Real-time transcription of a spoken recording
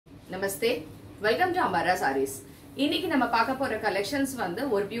Namaste. Welcome to Ambara Sarees. இன்னைக்கு நம்ம பார்க்க போற collections வந்து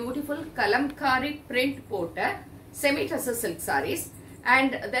ஒரு beautiful kalamkari print போட்ட semi tussar silk sarees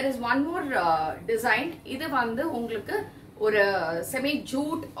and there is one more design. இது வந்து உங்களுக்கு ஒரு semi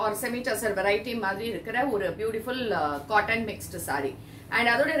jute or semi tussar variety மாதிரி இருக்கிற ஒரு beautiful cotton mixed saree and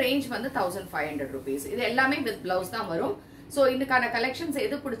அதோட range வந்து 1500 rupees. இது எல்லாமே with blouse தான் வரும். So இதுக்கான collections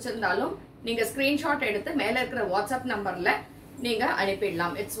எது பிடிச்சிருந்தாலும் நீங்க screenshot எடுத்து மேல இருக்கிற WhatsApp நம்பர்ல நீங்க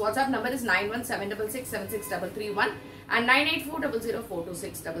அனுப்பிடலாம். Its WhatsApp number is 9176667331 and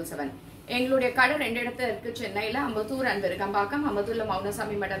 9840042677. எங்களுடைய கடை ரெண்டு இடத்துல இருக்கு. சென்னையில Ambattur and Virugambakkam. அம்பத்தூர்ல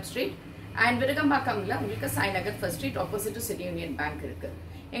Mounasamy madam street and விருகம்பாக்கம்ல உங்களுக்கு Sainagar first street opposite to city union bank இருக்கு.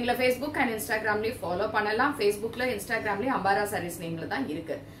 எங்களை Facebook and Instagramலயே ஃபாலோ பண்ணலாம். Facebookல Instagramலயே அம்பாரா சாரீஸ் நேம்ல தான்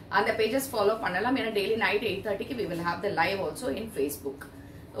இருக்கு. அந்த பேजेस ஃபாலோ பண்ணலாம். ஏன்னா டெய்லி நைட் 8:30 க்கு we will have the live also in Facebook.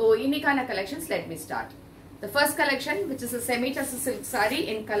 இன்னைக்கான collections let me start. The first collection, which is a semi-tussar silk saree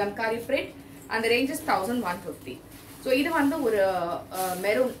in kalamkari print, and the range is 1150. So, this is a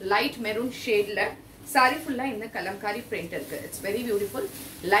maroon, light maroon shade saree full in the kalamkari print. It's very beautiful,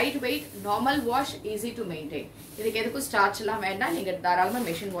 lightweight, normal wash, easy to maintain. This is starch la venda, you can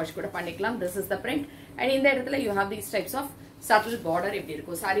machine wash. This is the print, and in the you have these types of subtle border.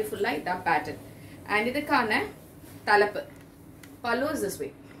 Saree full like that pattern, and this is talapu. Pallu is this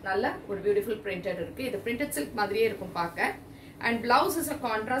way. நல்ல ஒரு beautiful printed இருக்கு. இது printed silk மாதிரியே இருக்கும் பார்க்க. And blouse is a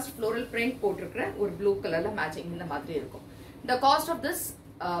contrast floral print போட்டிருக்கிற ஒரு blue colorல matching இந்த மாதிரி இருக்கும். The cost of this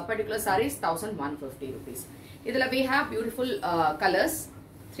particular saree is 1150 rupees. இதுல we have beautiful colors,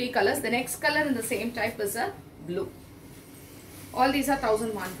 3 colors. The next color in the same type is a blue. All these are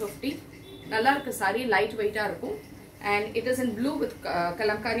 1150. நல்லா இருக்கு saree, light weight இருக்கும். And it is in blue with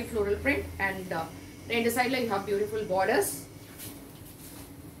kalamkari floral print and ரெண்டு sideல you have beautiful borders.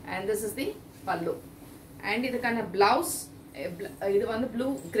 And this is the pallu. And this kind of blouse, this one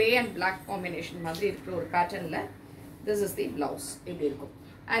blue, grey and black combination pattern. This is the blouse.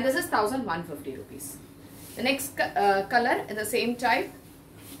 And this is 1150 rupees. The next color in the same type,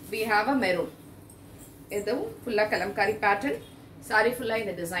 we have a maroon. This is full kalamkari pattern. Saree full in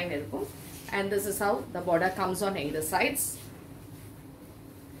the design. And this is how the border comes on either sides.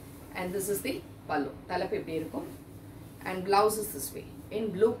 And this is the pallu. And blouse is this way. In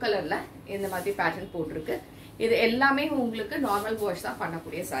blue color la இந்த மாதிரி pattern போட்டிருக்கு. இது எல்லாமே உங்களுக்கு normal wash தான்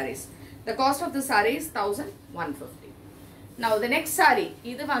பண்ணக்கூடிய sarees. The cost of the saree is 1150. Now the next saree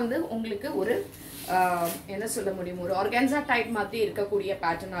இது வந்து உங்களுக்கு ஒரு என்ன சொல்ல முடியும், ஒரு organza type மாதிரி இருக்கக்கூடிய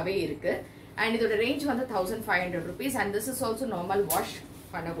pattern ஆவே இருக்கு. And இதோட range வந்து 1500 rupees and this is also normal wash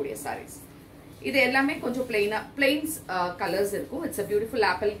பண்ணக்கூடிய sarees. இது எல்லாமே கொஞ்சம் plains colors இருக்கும். It's a beautiful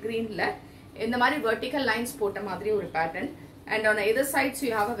apple green ல இந்த மாதிரி vertical lines போட்ட மாதிரி ஒரு pattern. And on either sides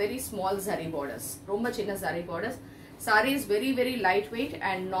you have a very small zari borders. Romba chinna zari borders. Saree is very very lightweight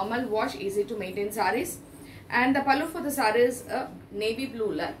and normal wash, easy to maintain sarees. And the pallu for the saree is a navy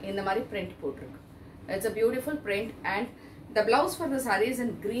blue la in the mari print potruk. It's a beautiful print and the blouse for the saree is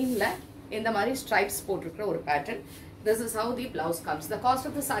in green la in the mari stripes potruk or pattern. This is how the blouse comes. The cost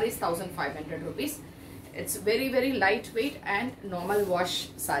of the saree is 1500 rupees. It's very very lightweight and normal wash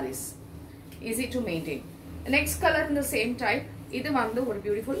sarees. Easy to maintain. Next color in the same type, இது வந்து ஒரு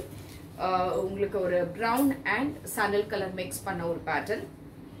beautiful உங்களுக்கு ஒரு brown and sandal color mix பண்ண ஒரு pattern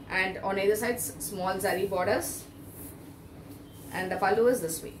and on either sides small zari borders and the pallu is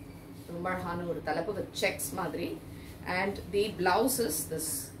this way. ரொம்ப அழகான ஒரு தலைப்பு with checks மாதிரி and the blouse is this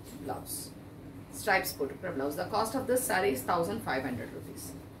blouse. Stripes போட்டுக்கிற blouse. The cost of this saree is 1500 rupees.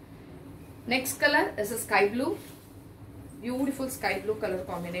 Next color is a sky blue. Beautiful sky blue color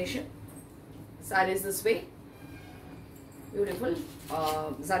combination. Saree is this way. Beautiful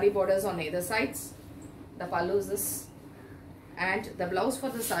zari borders on either sides. The pallu is this and the blouse for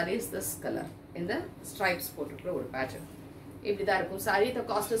the saree is this color in the stripes pattern. Saree, the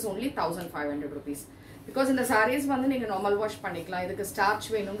cost is only 1500 rupees. Because in the sarees vandu neenga normal wash panikalam. Idukku starch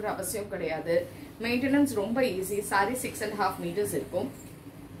venungra avasiyam kedaiyadhu. Maintenance romba easy. Saree 6.5 meters irukum.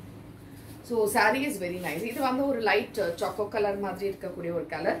 So saree is very nice. This is a light choco color madri irukkudiya or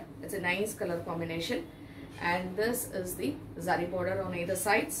color. It's a nice color combination. And this is the zari border on either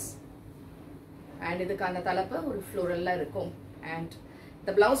sides. And this is a floral la irukum. And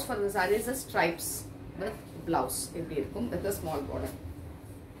the blouse for the saree is a stripes with blouse with a small border.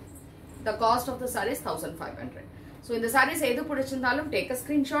 The cost of the saree is 1500. So in the sarees edu pudichirundalum take a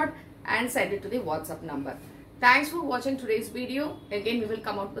screenshot and send it to the WhatsApp number. Thanks for watching today's video. Again we will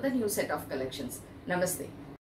come out with a new set of collections. Namaste.